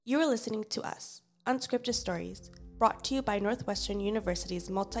You are listening to Us, Unscripted Stories, brought to you by Northwestern University's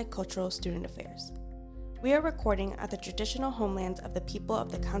Multicultural Student Affairs. We are recording at the traditional homelands of the people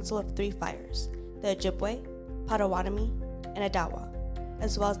of the Council of Three Fires, the Ojibwe, Potawatomi, and Adawa,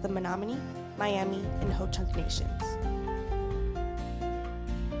 as well as the Menominee, Miami, and Ho-Chunk nations.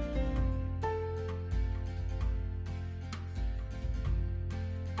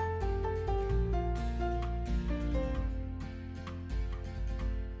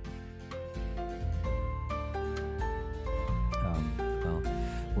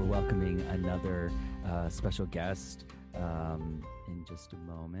 Another special guest in just a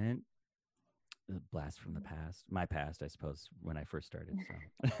moment. A blast from the past. My past, I suppose, when I first started.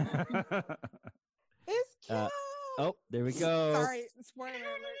 So. It's Kim. Oh, there we go. Sorry, spoiler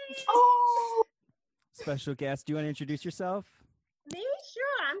alert. Oh, Special guest. Do you want to introduce yourself? me? Sure.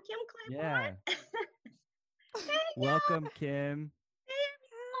 I'm Kim Claiborne. Yeah. Hey, Welcome, Kim.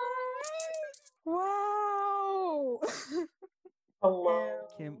 Wow. hello.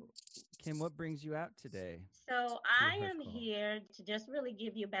 Kim, what brings you out today? So I her am call. here to just really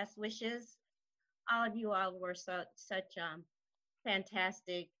give you best wishes. All of you all were such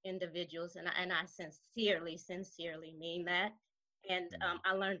fantastic individuals, and I sincerely mean that. And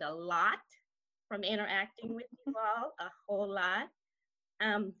I learned a lot from interacting with you all, a whole lot.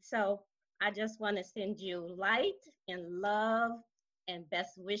 So I just want to send you light and love and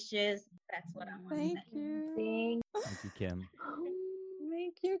best wishes. That's what I want Thank to say. you. Thank you, Kim.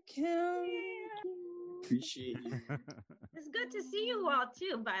 Thank you, Kim. Appreciate you. It's good to see you all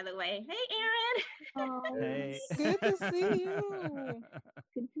too, by the way. Hey, Aaron. Hey. Good to see you. All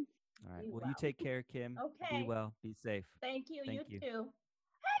right. Well, you take care, Kim. Okay. Be well. Be safe. Thank you. Thank you you. too.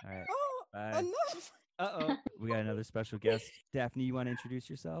 All right. Oh, Bye. enough. Uh-oh. We got another special guest. Daphne, you want to introduce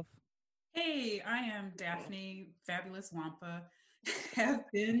yourself? Hey, I am Daphne, Fabulous Wampa. Have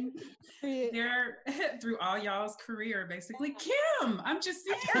been Period. there through all y'all's career, basically. Kim, I'm just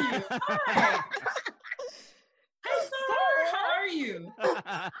seeing you. Hi. Hey, sir, how are you?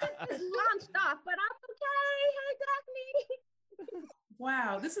 It's launched off, but I'm okay. Hey, Daphne.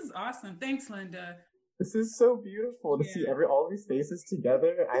 Wow, this is awesome. Thanks, Linda. This is so beautiful to see all these faces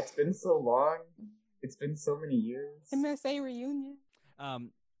together. It's been so long. It's been so many years. MSA reunion.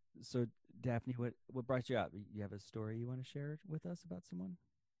 So Daphne, what brought you out? You have a story you want to share with us about someone?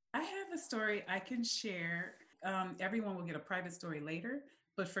 I have a story I can share. Everyone will get a private story later,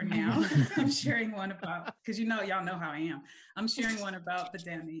 but for now, I'm sharing one about, because y'all know how I am. I'm sharing one about the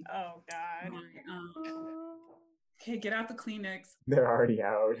Demi. Oh, God. Okay, get out the Kleenex. They're already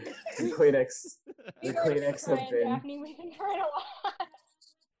out. The Kleenex have been. Daphne, we've been crying a lot.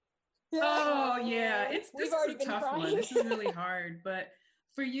 Oh yeah, We've this already is a been tough one. crying. This is really hard. But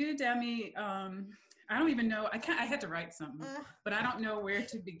for you, Demi, I don't even know. I had to write something, but I don't know where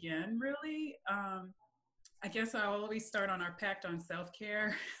to begin. Really, I guess I'll always start on our pact on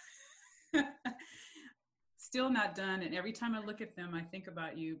self-care. Still not done, and every time I look at them, I think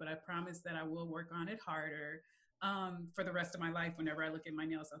about you. But I promise that I will work on it harder. For the rest of my life, whenever I look at my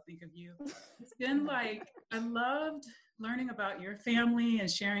nails, I'll think of you. It's been like, I loved learning about your family and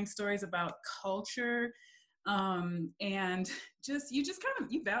sharing stories about culture. And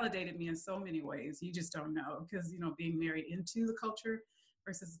you validated me in so many ways. You just don't know, because, being married into the culture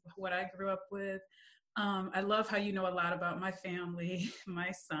versus what I grew up with. I love how you know a lot about my family, my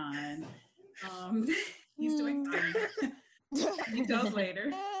son. He's doing fine. Details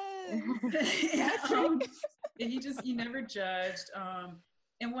later. And you never judged.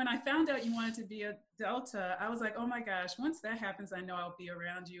 And when I found out you wanted to be a Delta, I was like, oh my gosh, once that happens, I know I'll be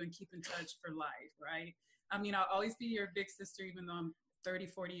around you and keep in touch for life, right? I mean, I'll always be your big sister, even though I'm 30,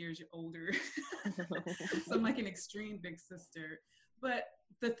 40 years older. So I'm like an extreme big sister. But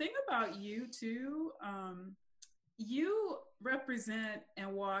the thing about you too, you represent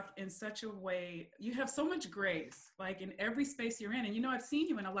and walk in such a way, you have so much grace, like in every space you're in. And, I've seen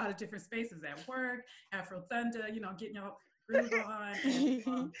you in a lot of different spaces, at work, Afro Thunder, getting your groove on,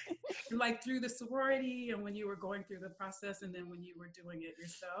 and, like through the sorority and when you were going through the process, and then when you were doing it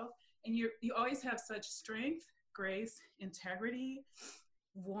yourself. And you always have such strength, grace, integrity,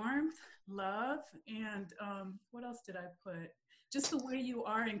 warmth, love, and what else did I put? Just the way you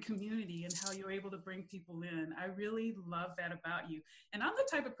are in community and how you're able to bring people in. I really love that about you. And I'm the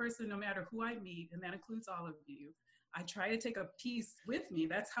type of person, no matter who I meet, and that includes all of you, I try to take a piece with me.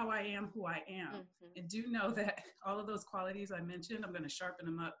 That's how I am who I am. Mm-hmm. And do know that all of those qualities I mentioned, I'm going to sharpen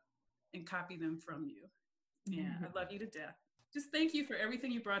them up and copy them from you. Yeah, I love you to death. Just thank you for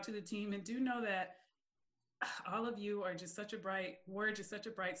everything you brought to the team. And do know that all of you are just such a bright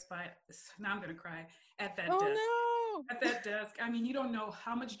spot. Now I'm going to cry at that desk. No. at that desk. I mean, you don't know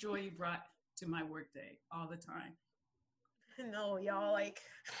how much joy you brought to my workday all the time. No, y'all, like,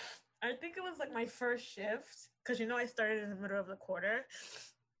 I think it was like my first shift, because I started in the middle of the quarter,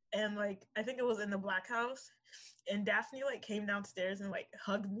 and like I think it was in the Black House, and Daphne like came downstairs and like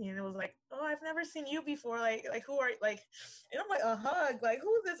hugged me, and it was like, oh, I've never seen you before, like who are you? Like, and I'm like, a hug, like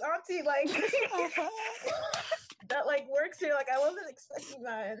who's this auntie, like that like works here, like I wasn't expecting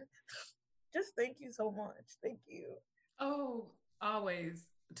that. And just thank you so much, thank you. Oh, always,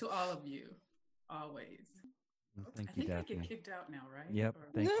 to all of you, always. Thank I you, think I Daphne. get kicked out now, right? Yep. Or-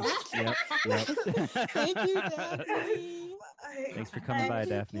 Thank you. Yep. Thank you, Daphne. Thanks for coming by,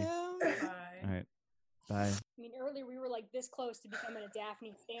 Daphne. All Bye. right. Bye. I mean, earlier we were like this close to becoming a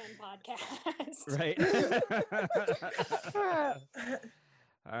Daphne Stan podcast. Right.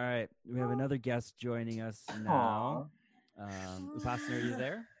 All right. We have another guest joining us now. Upasana, are you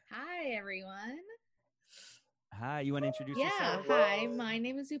there? Hi, everyone. Hi. You want to introduce Yeah, yourself? hi. My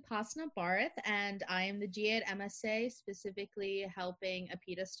name is Upasana Bharth, and I am the GA at MSA, specifically helping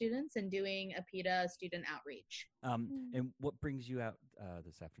APITA students and doing APITA student outreach. And what brings you out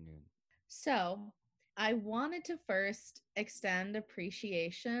this afternoon? So I wanted to first extend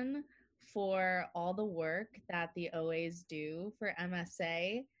appreciation for all the work that the OAs do for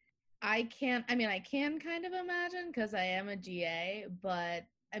MSA. I can kind of imagine because I am a GA, but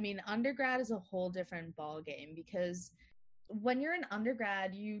I mean, undergrad is a whole different ballgame, because when you're an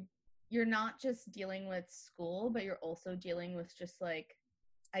undergrad, you're not just dealing with school, but you're also dealing with just like,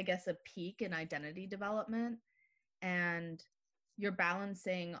 I guess, a peak in identity development, and you're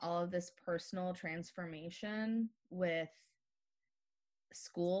balancing all of this personal transformation with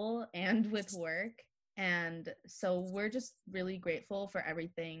school and with work. And so we're just really grateful for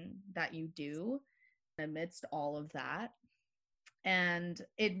everything that you do amidst all of that. And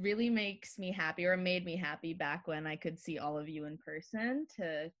it really makes me happy, or made me happy back when I could see all of you in person,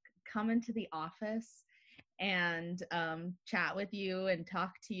 to come into the office and chat with you and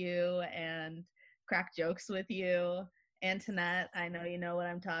talk to you and crack jokes with you. Antoinette, I know you know what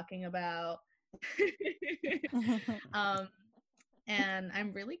I'm talking about. And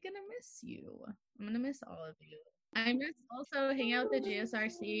I'm really gonna miss you. I'm gonna miss all of you. I miss also hanging out with the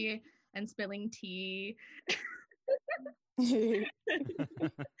GSRC and spilling tea. That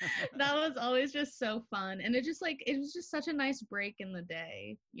was always just so fun, and it was just such a nice break in the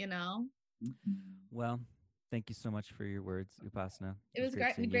day, Well, thank you so much for your words, Upasana. It was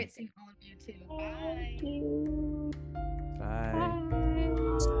seeing you. great seeing all of you too. Bye. Bye.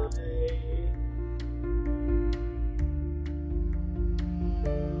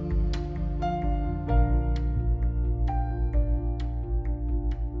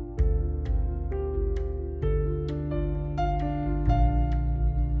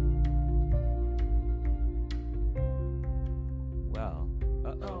 Well,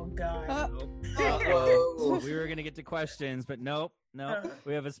 Oh god. Whoa. we were gonna get to questions, but nope.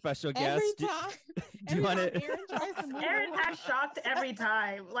 We have a special guest. Every Do- time. Do you want Every to? time Aaron tries to move Aaron away. has shocked every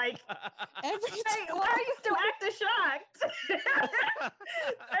time. Like, Every hey, time. why are you still acting shocked?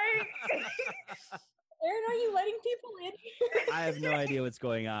 Like, Aaron, are you letting people in here? I have no idea what's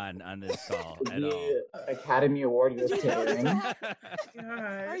going on this call at all. The Academy Award goes to Aaron.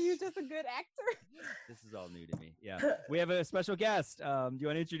 Are you just a good actor? This is all new to me. Yeah, we have a special guest. Do you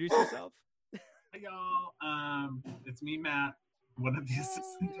want to introduce yourself? Hi, y'all. It's me, Matt, one of the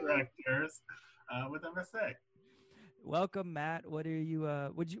assistant directors with MSA. Welcome, Matt. What are you?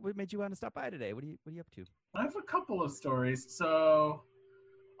 What made you want to stop by today? What are you up to? I have a couple of stories. So,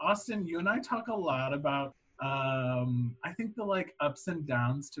 Austin, you and I talk a lot about, I think, the like ups and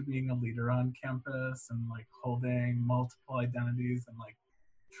downs to being a leader on campus, and like holding multiple identities, and like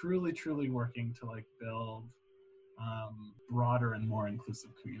truly working to like build broader and more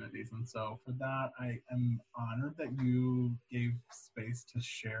inclusive communities. And so for that, I am honored that you gave space to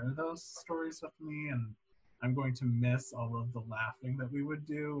share those stories with me, and I'm going to miss all of the laughing that we would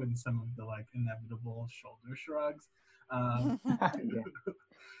do and some of the like inevitable shoulder shrugs.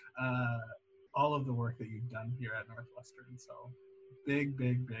 All of the work that you've done here at Northwestern. So big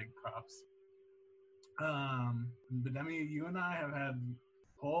props. But Demi, you and I have had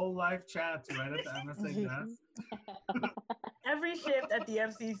whole life chats right at the MSA desk. every shift at the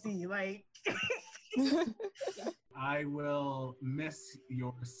FCC, like. I will miss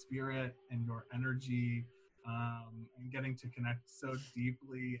your spirit and your energy, and getting to connect so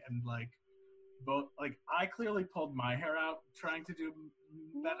deeply, and like both, like I clearly pulled my hair out trying to do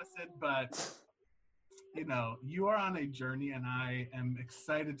medicine, but you know, you are on a journey, and I am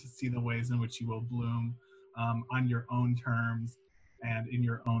excited to see the ways in which you will bloom on your own terms and in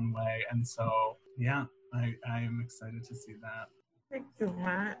your own way. And so, yeah, I am excited to see that. Thank you,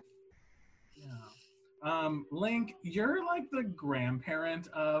 Matt. Yeah. Link, you're like the grandparent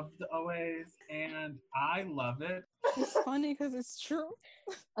of the OAs, and I love it. It's funny because it's true.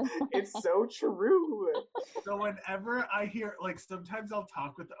 It's so true. So whenever I hear, like, sometimes I'll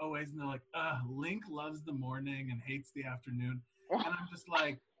talk with the OAs and they're like, Link loves the morning and hates the afternoon. And I'm just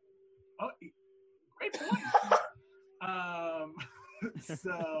like, oh, great point.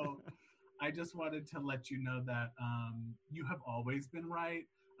 So I just wanted to let you know that you have always been right.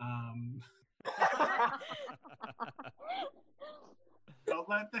 Don't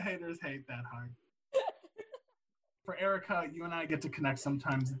let the haters hate that hard. For Erica, you and I get to connect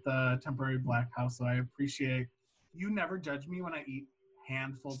sometimes at the temporary Black House, so I appreciate you never judge me when I eat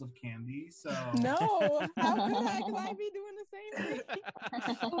handfuls of candy. So No, how could I? Because I be doing the same thing.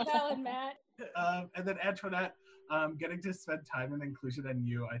 So valid, Matt. And then Antoinette, getting to spend time in Inclusion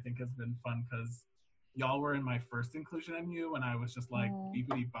NU, I think has been fun because y'all were in my first Inclusion NU when I was just like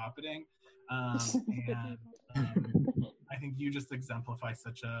beepity boppiting. And I think you just exemplify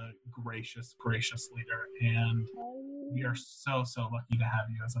such a gracious leader, and we are so lucky to have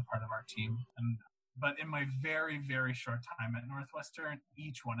you as a part of our team. But in my very, very short time at Northwestern,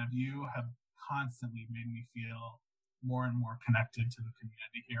 each one of you have constantly made me feel more and more connected to the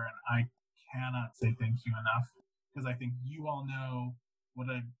community here, and I cannot say thank you enough, because I think you all know what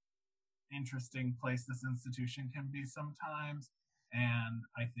an interesting place this institution can be sometimes, and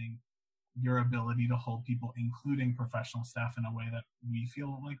I think your ability to hold people, including professional staff, in a way that we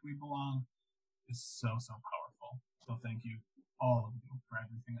feel like we belong is so powerful. So thank you, all of you, for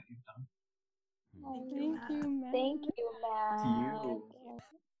everything that you've done. Thank you, Matt. Thank you, Matt. To you.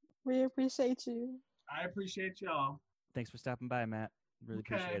 We appreciate you. I appreciate y'all. Thanks for stopping by, Matt. Really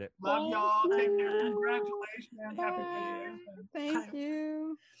appreciate it. Love y'all. Take care. Congratulations. Happy Bye. graduation. Thank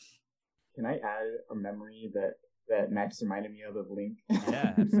you. Can I add a memory that Matt just reminded me of Link?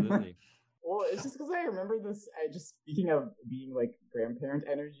 Yeah, absolutely. Well, it's just because I remember this. Speaking of being like grandparent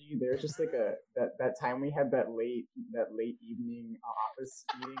energy, there's just like that time we had that late evening office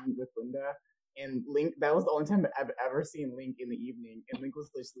meeting with Linda, and Link. That was the only time I've ever seen Link in the evening, and Link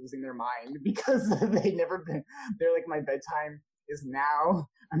was just losing their mind because they never been. They're like, my bedtime is now.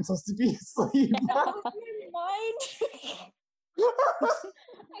 I'm supposed to be asleep. That was my mind.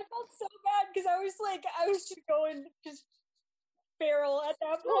 I felt so bad because I was just going feral at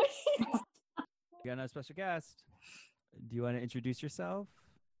that point. We got another special guest. Do you want to introduce yourself?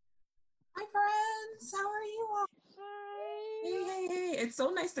 Hi, friends. How are you all? Hi. Hey. It's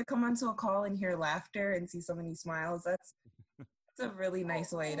so nice to come onto a call and hear laughter and see so many smiles. That's a really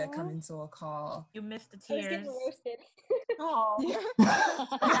nice way to come into a call. You missed the I was tears. getting roasted. Oh,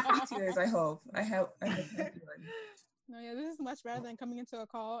 happy tears. I hope. I hope happy ones. No, yeah, this is much better than coming into a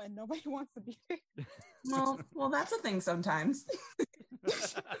call and nobody wants to be there. Well, that's a thing sometimes.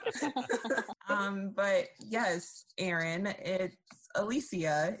 But yes, Aaron, it's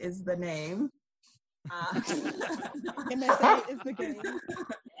Alicia is the name. MSA is the game.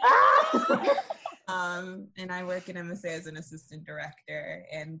 And I work at MSA as an assistant director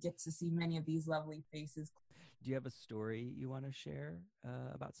and get to see many of these lovely faces. Do you have a story you want to share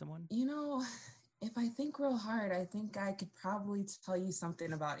about someone? You know, if I think real hard, I think I could probably tell you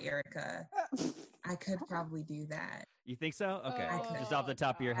something about Erica. I could probably do that. You think so? Okay. I could. Just off the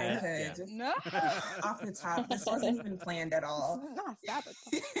top of your head? I could. No. Off the top. This wasn't even planned at all. Not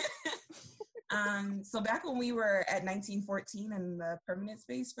sabotage. So back when we were at 1914 in the permanent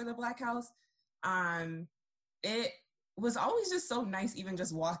space for the Black House, it was always just so nice even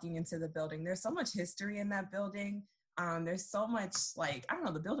just walking into the building. There's so much history in that building. There's so much, like, I don't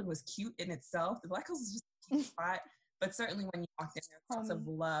know, the building was cute in itself. The Black House was just a cute spot, but certainly when you walked in, there was lots of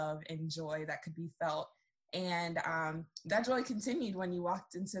love and joy that could be felt. And that joy continued when you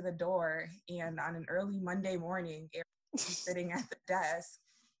walked into the door, and on an early Monday morning, Eric was sitting at the desk,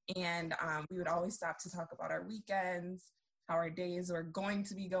 and we would always stop to talk about our weekends, how our days were going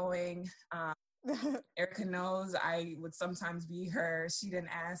to be going. Erica knows I would sometimes be her she didn't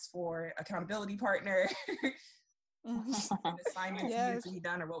ask for accountability partner. Assignments needed to be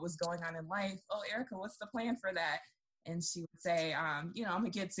done or what was going on in life. Oh, Erica, what's the plan for that? And she would say, I'm gonna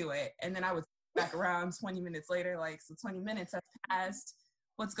get to it. And then I would back around 20 minutes later, like, so 20 minutes have passed.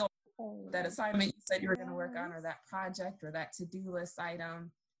 What's going on with that assignment you said you were gonna work on, or that project, or that to-do list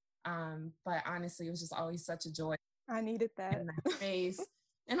item? But honestly, it was just always such a joy. I needed that. In that space.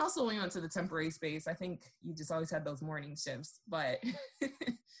 And also when we went to the temporary space, I think you just always had those morning shifts, but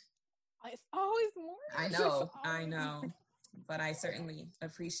it's always morning. I know. But I certainly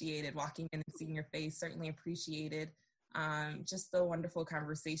appreciated walking in and seeing your face, certainly appreciated just the wonderful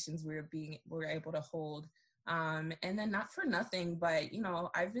conversations we're able to hold. And then not for nothing, but, you know,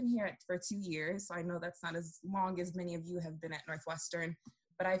 I've been here for 2 years, so I know that's not as long as many of you have been at Northwestern,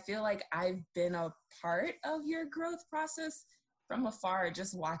 but I feel like I've been a part of your growth process from afar,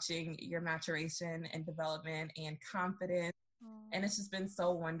 just watching your maturation and development and confidence. And it's just been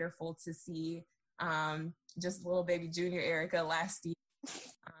so wonderful to see just little baby junior Erica last year,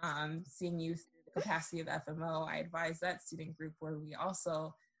 seeing you through the capacity of FMO. I advise that student group where we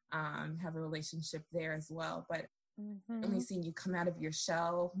also have a relationship there as well. But only seeing you come out of your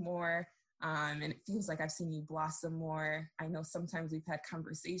shell more, and it feels like I've seen you blossom more. I know sometimes we've had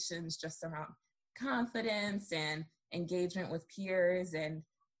conversations just around confidence and engagement with peers, and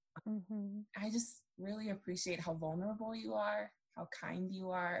I just really appreciate how vulnerable you are, how kind you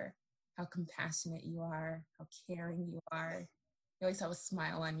are, how compassionate you are, how caring you are. You always have a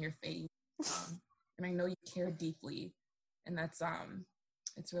smile on your face, and I know you care deeply, and that's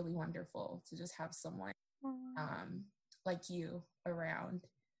it's really wonderful to just have someone like you around.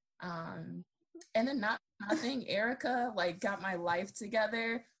 And then nothing, Erica like got my life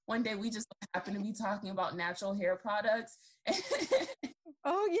together. One day we just happened to be talking about natural hair products.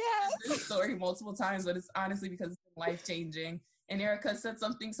 Oh yeah. This story multiple times, but it's honestly because it's life changing. And Erica said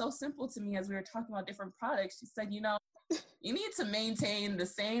something so simple to me as we were talking about different products. She said, you know, you need to maintain the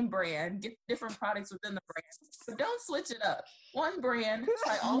same brand, get different products within the brand, but don't switch it up. One brand,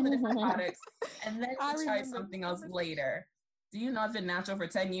 try all the different products, and then you try something else later. Do you know I've been natural for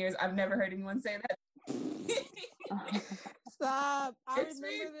 10 years? I've never heard anyone say that. Stop. It's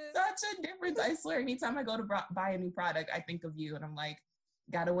made such a difference. I swear, anytime I go to buy a new product, I think of you, and I'm like,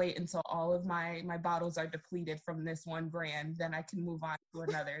 gotta wait until all of my bottles are depleted from this one brand, then I can move on to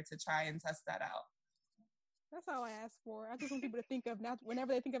another to try and test that out. That's all I ask for. I just want people to think of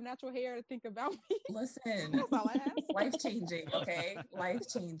whenever they think of natural hair, to think about me. Listen, that's all I ask. Life changing, okay? Life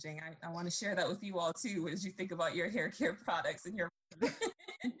changing. I want to share that with you all too as you think about your hair care products and your.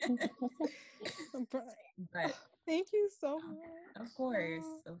 But thank you so much. Of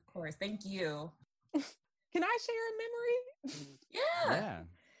course. Thank you. Can I share a memory? Yeah.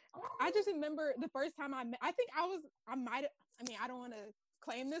 I just remember the first time I met. I don't want to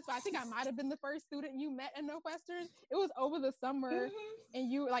claim this, but I think I might have been the first student you met at Northwestern. It was over the summer,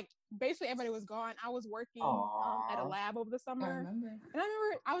 and you like basically everybody was gone. I was working at a lab over the summer, I remember. And I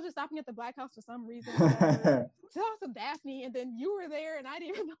remember I was just stopping at the Black House for some reason. So I was with Daphne, and then you were there, and I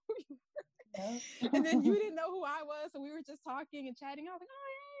didn't even know who you were. Yeah. And then you didn't know who I was, so we were just talking and chatting. I was like, oh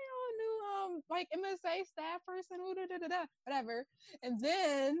yeah, new like MSA staff person, whatever. And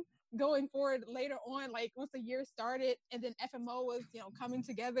then going forward later on, like once the year started and then FMO was, coming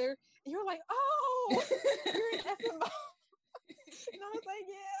together, and you were like, oh, you're in FMO. And I was like,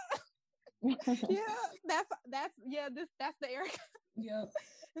 that's the Erica. Yep.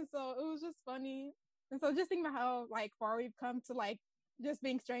 And so it was just funny. And so just think about how like far we've come to like just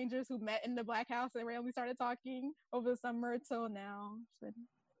being strangers who met in the Black House and randomly started talking over the summer till now. It's been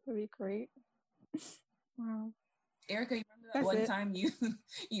really great. Wow. Erica, you remember that one time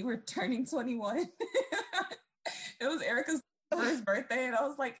you were turning 21? It was Erica's first birthday, and I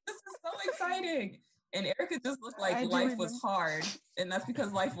was like, this is so exciting. And Erica just looked like life was hard, and that's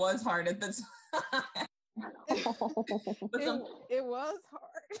because life was hard at the time. It was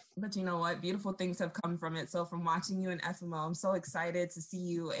hard. But you know what? Beautiful things have come from it. So from watching you in FMO, I'm so excited to see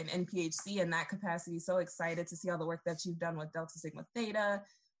you in NPHC in that capacity. So excited to see all the work that you've done with Delta Sigma Theta.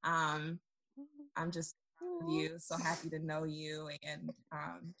 I'm just proud of you, so happy to know you, and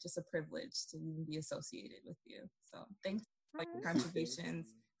just a privilege to even be associated with you. So thanks for your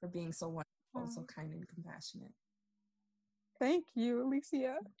contributions, for being so wonderful, so kind and compassionate. Thank you,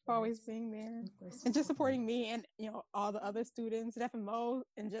 Alicia, for always being there and just supporting me and all the other students at FMO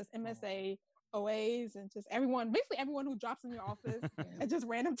and just MSA OAs and just everyone, basically everyone who drops in your office at just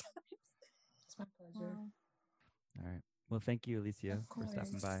random times. It's my pleasure. Wow. All right. Well, thank you, Alicia, for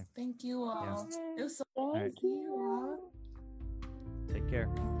stopping by. Thank you all. Yeah. It was so Thank you all. Take care.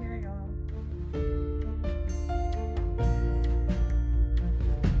 Take care, y'all.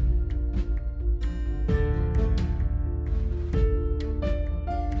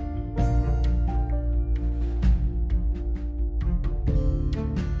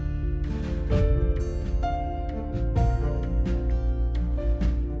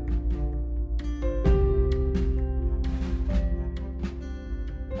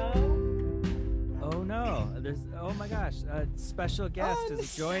 Oh my gosh, a special guest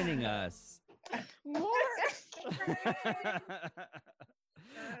is joining us. More.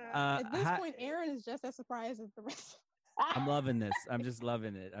 At this point, Aaron is just as surprised as the rest. I'm loving this. I'm just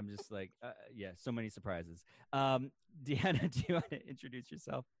loving it. I'm just like, yeah, so many surprises. Deanna, do you want to introduce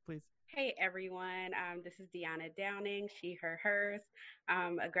yourself, please? Hey everyone, this is Deanna Downing, she, her, hers.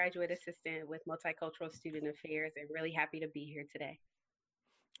 A graduate assistant with Multicultural Student Affairs and really happy to be here today.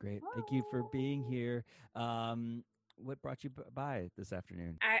 Great. Thank you for being here. What brought you by this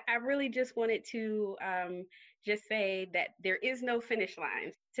afternoon? I really just wanted to just say that there is no finish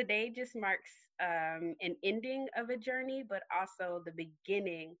line. Today just marks an ending of a journey, but also the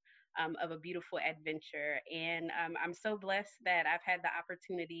beginning of a beautiful adventure. And I'm so blessed that I've had the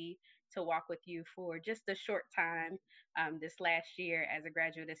opportunity to walk with you for just a short time this last year as a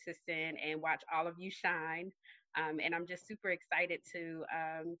graduate assistant and watch all of you shine. And I'm just super excited to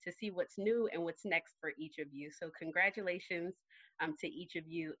see what's new and what's next for each of you. So congratulations to each of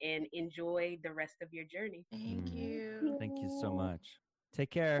you and enjoy the rest of your journey. Thank you. Thank you so much. Take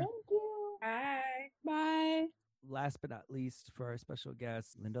care. Thank you. Bye. Bye. Last but not least, for our special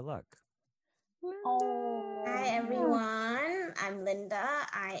guest, Linda Luck. Hi everyone, I'm Linda.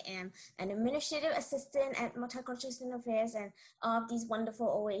 I am an administrative assistant at Multicultural Student Affairs and all of these wonderful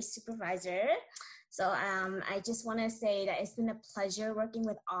OA supervisor. So I just want to say that it's been a pleasure working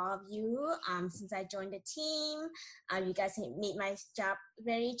with all of you since I joined the team. You guys have made my job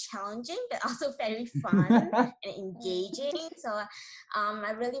very challenging, but also very fun and engaging. So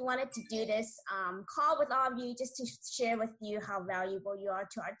I really wanted to do this call with all of you just to share with you how valuable you are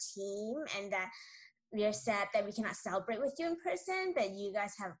to our team, and that we are sad that we cannot celebrate with you in person, but you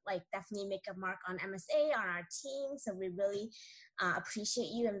guys have definitely make a mark on MSA, on our team. So we really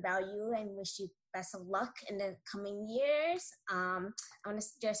appreciate you and value and wish you best of luck in the coming years. I want to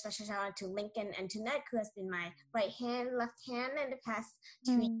do a special shout out to Lincoln and to Ned, who has been my right hand, left hand in the past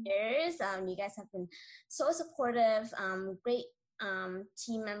 2 years. You guys have been so supportive, great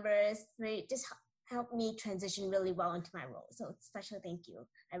team members, just helped me transition really well into my role. So special thank you.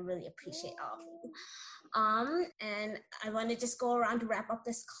 I really appreciate all of you. And I want to just go around to wrap up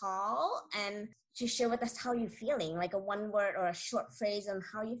this call and to share with us how you're feeling, like a one word or a short phrase on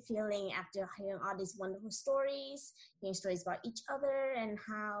how you're feeling after hearing all these wonderful stories, hearing stories about each other, and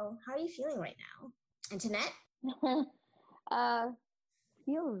how are you feeling right now? Antoinette?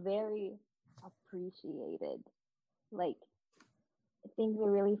 Feel very appreciated. Like, I think we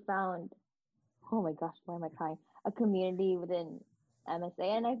really found, oh my gosh, why am I crying? A community within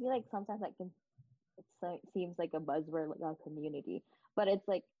MSA. And I feel like sometimes it seems like a buzzword, like a community, but it's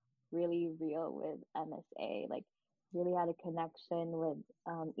like really real with MSA. Like, really had a connection with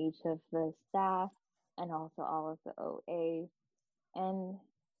each of the staff and also all of the OA. And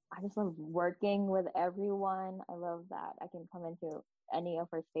I just love working with everyone. I love that I can come into any of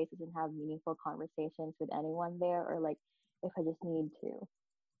our spaces and have meaningful conversations with anyone there, or like if I just need to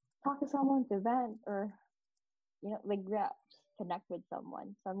talk to someone, to vent, or just connect with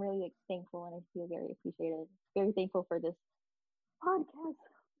someone. So I'm really thankful, and I feel very appreciated, very thankful for this podcast.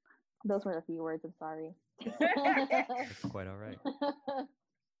 Those were a few words. I'm sorry. That's quite all right.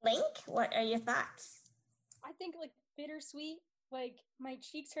 Link, what are your thoughts? I think bittersweet. Like, my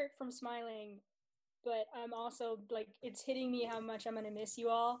cheeks hurt from smiling, but I'm also it's hitting me how much I'm gonna miss you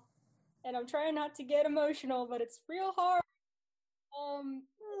all, and I'm trying not to get emotional, but it's real hard.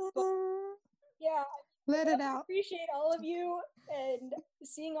 But, yeah, let it out. Appreciate all of you, and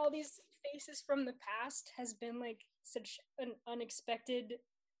seeing all these faces from the past has been such an unexpected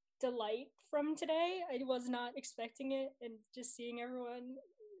delight from today. I was not expecting it, and just seeing everyone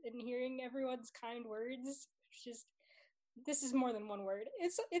and hearing everyone's kind words, this is more than one word.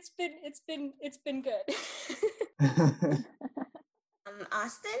 It's been good.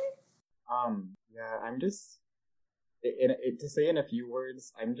 Austin? Yeah, I'm just to say in a few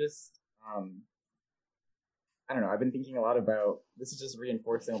words, I'm just I don't know, I've been thinking a lot about, this is just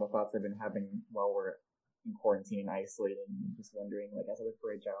reinforcing all the thoughts I've been having while we're in quarantine and isolating, and just wondering, as I look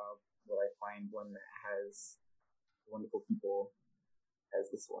for a job, will I find one that has wonderful people as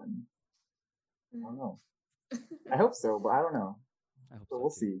this one? I don't know. I hope so, but I don't know. I hope so. So We'll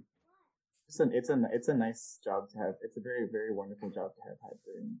too. see. It's a nice job to have. It's a very, very wonderful job to have had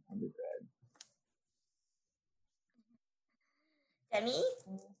during undergrad. Demi?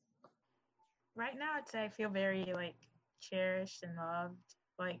 Right now, I'd say I feel very cherished and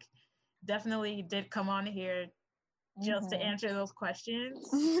loved. Definitely did come on here just to answer those questions.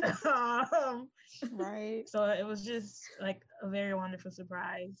 Right. So it was just a very wonderful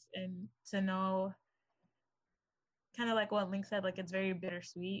surprise, and to know, kind of like what Link said, it's very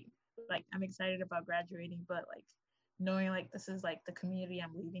bittersweet. I'm excited about graduating, but knowing this is the community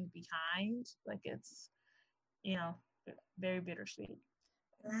I'm leaving behind, it's very bittersweet.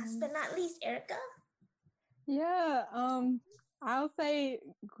 Last but not least, Erica? Yeah, I'll say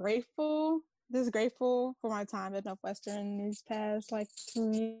grateful. Just grateful for my time at Northwestern these past like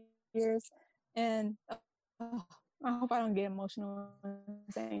 2 years, and I hope I don't get emotional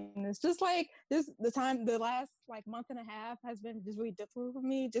saying this. Just like the last like month and a half has been just really difficult for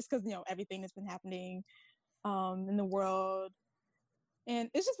me, just because everything that's been happening, in the world, and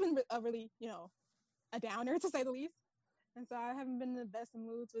it's just been a really a downer to say the least. And so I haven't been in the best of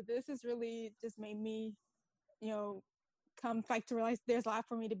moods, but this has really just made me, come like to realize there's a lot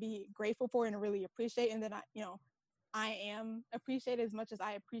for me to be grateful for and to really appreciate. And then I am appreciated as much as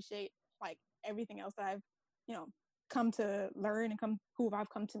I appreciate like everything else that I've, come to learn and who I've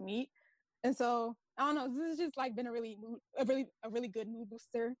come to meet. And so I don't know, this has just like been a really good mood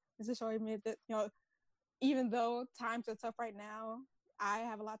booster. It's just showing me that, even though times are tough right now, I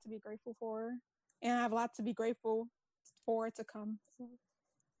have a lot to be grateful for, and I have a lot to be grateful for to come. So.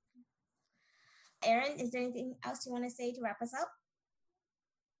 Aaron, is there anything else you want to say to wrap us up?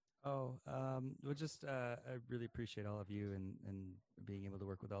 Well, just I really appreciate all of you and being able to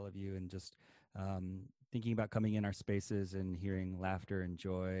work with all of you, and just thinking about coming in our spaces and hearing laughter and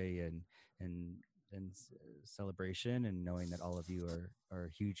joy and celebration, and knowing that all of you are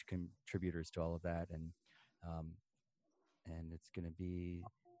huge contributors to all of that, and it's going to be,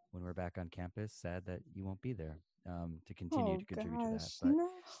 when we're back on campus, sad that you won't be there to continue to contribute to that.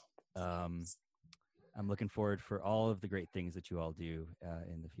 But I'm looking forward for all of the great things that you all do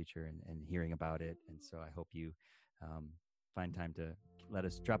in the future, and hearing about it. And so I hope you find time to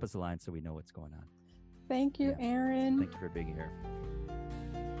drop us a line so we know what's going on. Thank you, Aaron. Thank you for being here.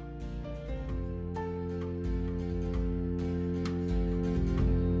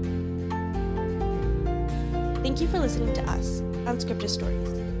 Thank you for listening to us, Unscripted Stories.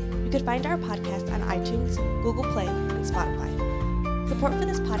 You could find our podcast on iTunes, Google Play, and Spotify. Support for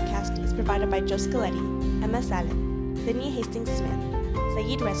this podcast is provided by Joe Scaletti, Emma Salem, Sydney Hastings-Smith,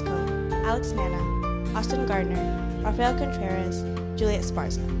 Saeed Resco, Alex Manna, Austin Gardner, Rafael Contreras, Juliet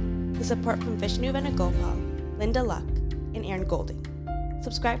Sparza, with support from Vishnu Venugopal, Linda Luck, and Aaron Golding.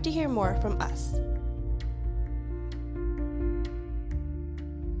 Subscribe to hear more from us.